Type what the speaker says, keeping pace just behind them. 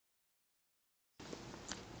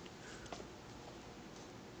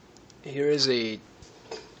Here is a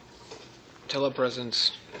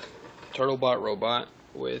telepresence turtlebot robot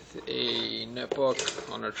with a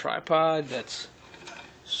netbook on a tripod that's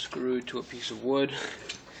screwed to a piece of wood.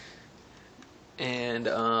 And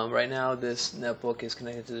right now this netbook is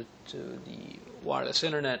connected to the wireless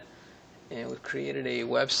internet, and we've created a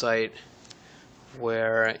website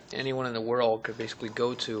where anyone in the world could basically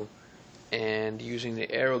go to and, using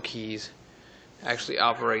the arrow keys, actually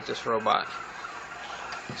operate this robot.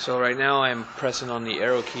 So right now I'm pressing on the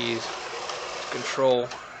arrow keys to control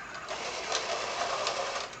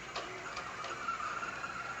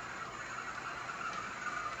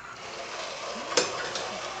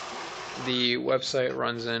the website.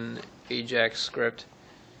 Runs an Ajax script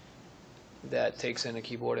that takes in a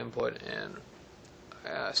keyboard input and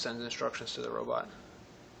sends instructions to the robot.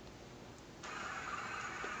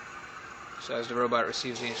 So as the robot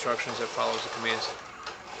receives the instructions, it follows the commands.